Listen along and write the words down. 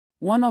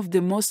One of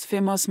the most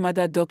famous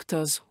mother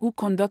doctors who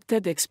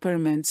conducted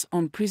experiments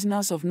on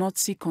prisoners of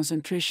Nazi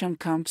concentration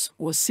camps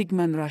was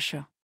Sigmund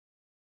Rascher.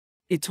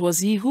 It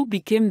was he who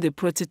became the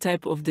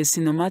prototype of the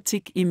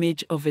cinematic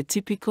image of a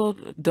typical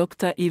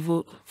Dr.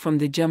 Evil from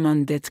the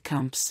German death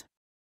camps.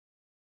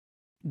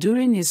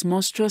 During his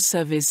monstrous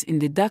service in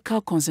the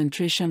Dachau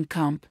concentration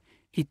camp,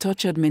 he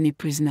tortured many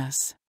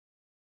prisoners.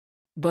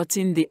 But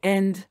in the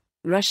end,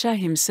 Rascher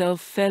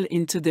himself fell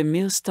into the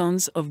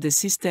millstones of the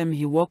system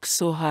he worked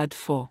so hard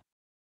for.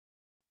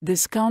 The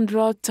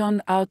scoundrel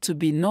turned out to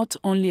be not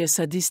only a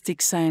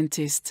sadistic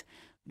scientist,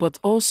 but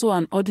also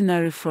an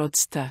ordinary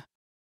fraudster.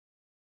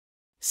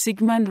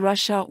 Sigmund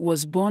Rascher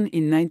was born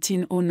in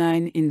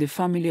 1909 in the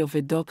family of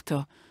a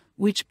doctor,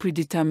 which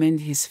predetermined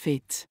his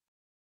fate.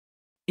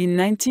 In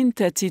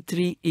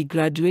 1933 he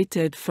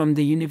graduated from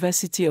the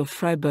University of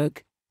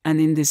Freiburg, and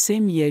in the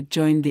same year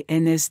joined the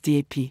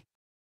NSDAP.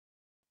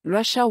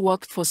 Rascher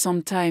worked for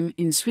some time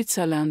in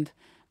Switzerland,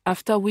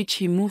 after which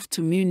he moved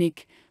to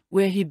Munich,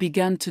 where he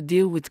began to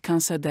deal with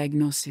cancer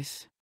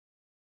diagnosis.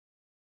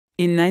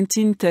 In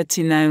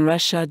 1939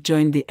 Rascher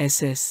joined the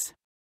SS.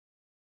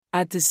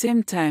 At the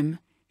same time,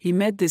 he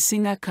met the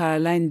singer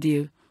Caroline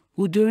Diehl,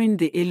 who during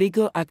the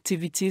illegal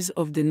activities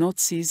of the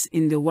Nazis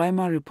in the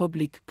Weimar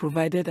Republic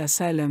provided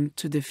asylum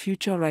to the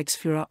future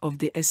Reichsführer of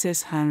the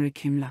SS Heinrich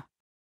Himmler.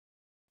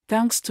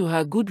 Thanks to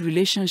her good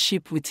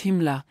relationship with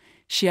Himmler,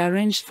 she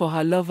arranged for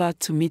her lover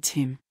to meet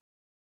him.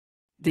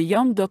 The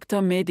young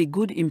doctor made a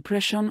good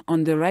impression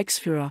on the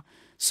Reichsführer,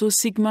 so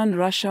Sigmund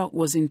Rascher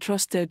was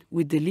entrusted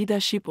with the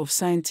leadership of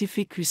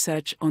scientific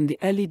research on the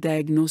early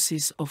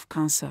diagnosis of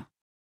cancer.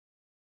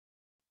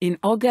 In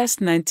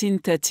August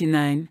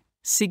 1939,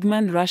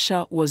 Sigmund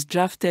Rascher was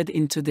drafted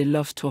into the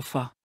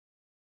Luftwaffe.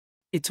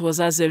 It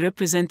was as a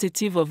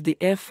representative of the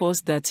Air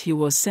Force that he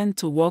was sent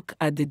to work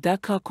at the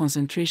Dachau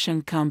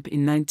concentration camp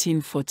in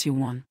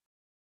 1941.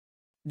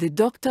 The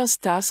doctor's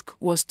task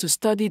was to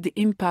study the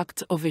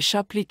impact of a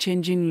sharply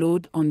changing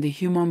load on the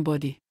human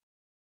body.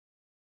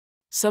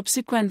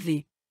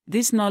 Subsequently,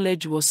 this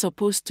knowledge was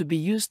supposed to be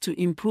used to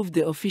improve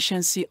the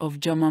efficiency of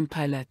German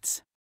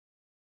pilots.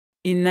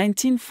 In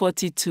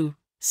 1942,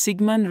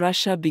 Sigmund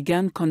Rascher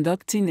began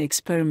conducting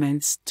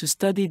experiments to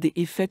study the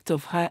effect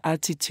of high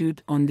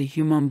altitude on the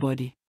human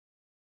body.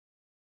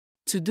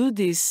 To do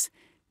this,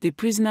 the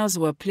prisoners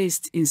were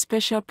placed in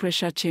special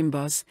pressure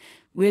chambers,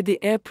 where the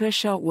air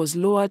pressure was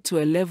lowered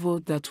to a level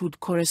that would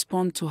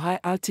correspond to high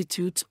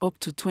altitudes up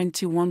to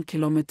 21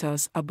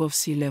 kilometers above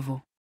sea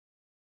level.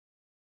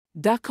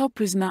 Dachau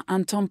prisoner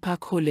Anton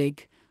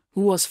Park-Holeg,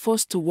 who was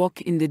forced to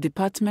work in the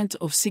department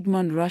of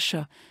Sigmund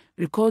Rascher,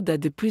 recalled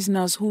that the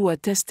prisoners who were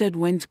tested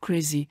went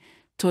crazy,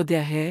 tore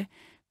their hair,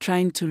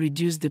 trying to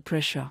reduce the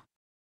pressure.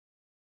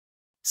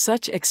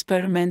 Such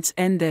experiments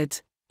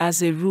ended,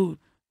 as a rule,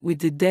 with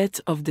the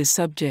death of the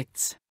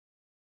subjects.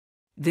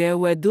 There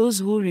were those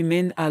who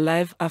remained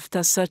alive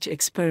after such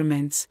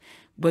experiments,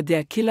 but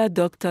their killer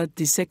doctor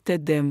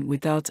dissected them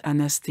without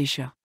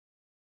anesthesia.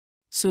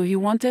 So he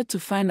wanted to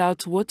find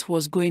out what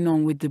was going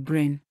on with the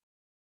brain.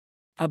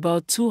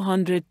 About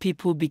 200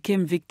 people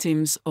became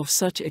victims of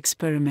such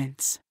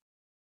experiments.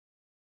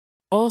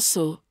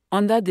 Also,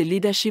 under the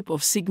leadership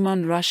of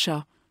Sigmund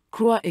Rascher,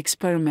 cruel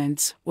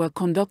experiments were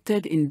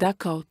conducted in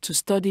Dachau to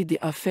study the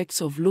effects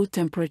of low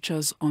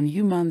temperatures on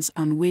humans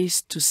and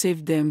ways to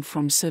save them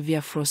from severe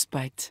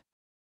frostbite.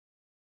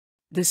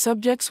 The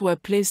subjects were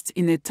placed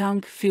in a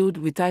tank filled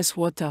with ice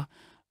water,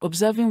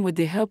 observing with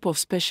the help of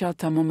special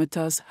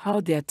thermometers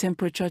how their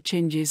temperature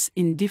changes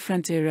in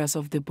different areas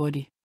of the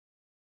body.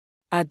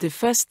 At the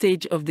first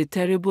stage of the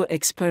terrible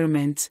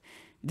experiment,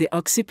 the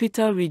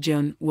occipital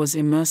region was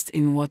immersed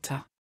in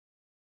water.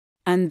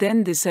 And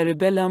then the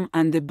cerebellum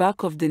and the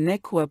back of the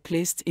neck were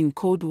placed in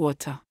cold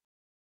water.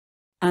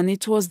 And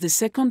it was the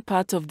second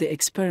part of the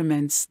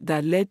experiments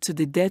that led to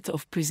the death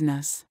of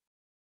prisoners.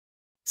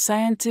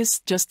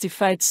 Scientists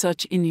justified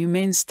such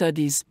inhumane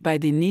studies by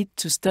the need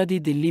to study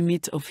the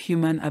limit of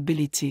human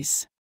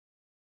abilities.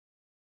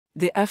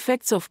 The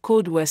effects of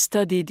cold were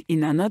studied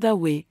in another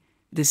way,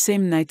 the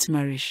same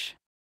nightmarish.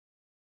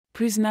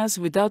 Prisoners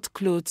without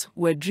clothes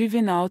were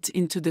driven out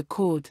into the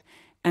cold,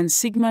 and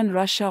Sigmund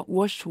Rascher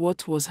watched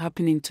what was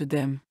happening to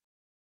them.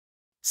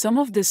 Some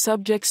of the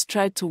subjects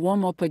tried to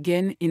warm up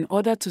again in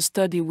order to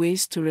study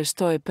ways to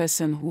restore a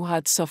person who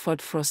had suffered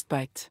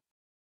frostbite.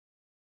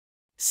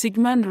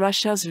 Sigmund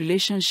Rascher's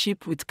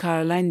relationship with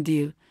Caroline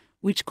Diehl,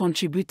 which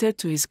contributed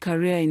to his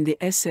career in the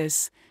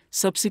SS,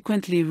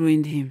 subsequently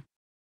ruined him.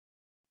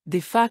 The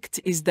fact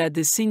is that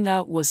the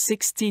singer was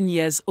 16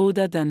 years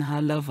older than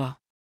her lover.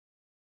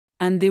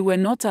 And they were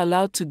not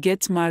allowed to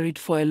get married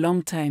for a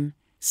long time,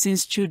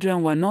 since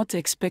children were not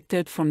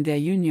expected from their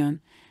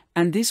union,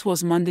 and this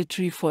was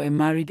mandatory for a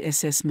married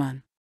SS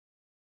man.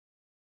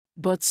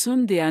 But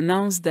soon they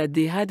announced that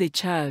they had a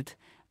child,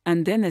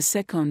 and then a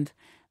second,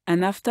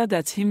 and after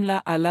that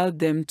Himmler allowed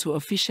them to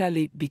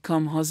officially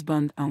become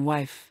husband and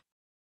wife.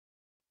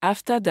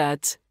 After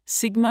that,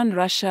 Sigmund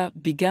Rascher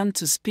began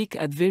to speak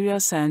at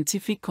various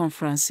scientific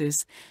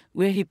conferences,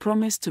 where he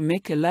promised to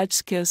make a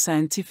large-scale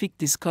scientific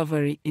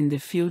discovery in the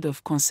field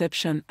of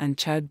conception and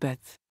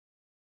childbirth.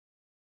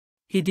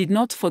 He did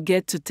not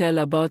forget to tell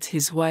about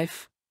his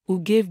wife, who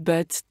gave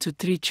birth to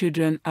 3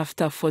 children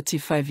after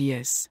 45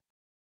 years.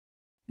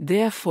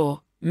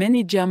 Therefore,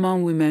 many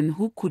German women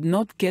who could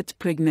not get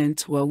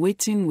pregnant were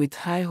waiting with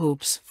high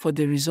hopes for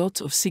the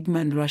result of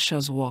Sigmund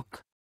Rascher's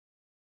work.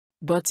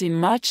 But in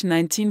March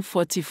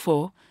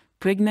 1944,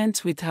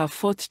 pregnant with her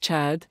 4th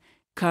child,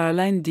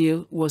 Caroline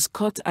Diehl was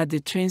caught at the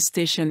train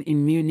station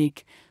in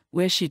Munich,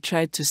 where she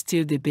tried to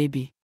steal the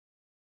baby.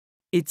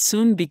 It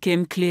soon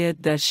became clear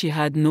that she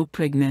had no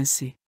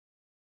pregnancy.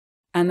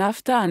 And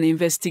after an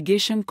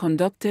investigation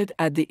conducted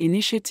at the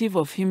initiative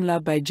of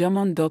Himmler by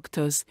German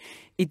doctors,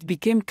 it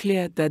became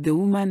clear that the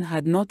woman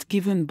had not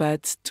given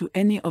birth to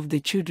any of the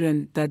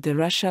children that the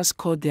Raschers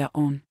called their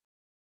own.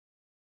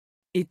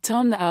 It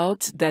turned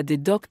out that the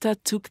doctor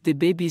took the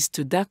babies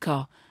to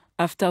Dachau,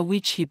 after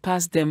which he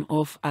passed them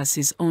off as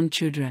his own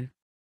children.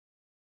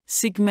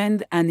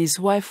 Sigmund and his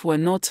wife were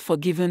not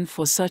forgiven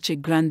for such a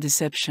grand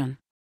deception.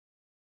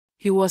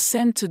 He was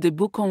sent to the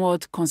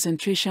Buchenwald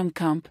concentration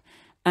camp,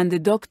 and the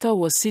doctor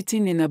was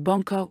sitting in a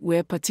bunker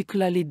where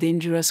particularly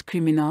dangerous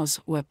criminals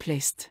were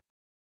placed.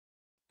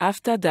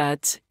 After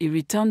that, he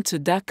returned to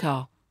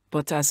Dachau,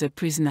 but as a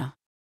prisoner.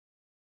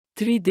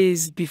 3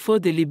 days before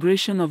the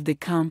liberation of the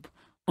camp,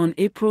 on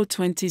April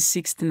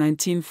 26,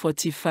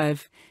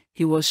 1945,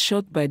 he was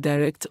shot by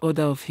direct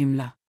order of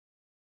Himmler.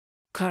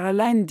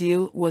 Caroline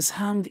Diehl was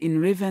hanged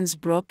in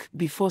Ravensbrück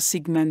before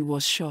Sigmund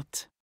was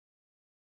shot.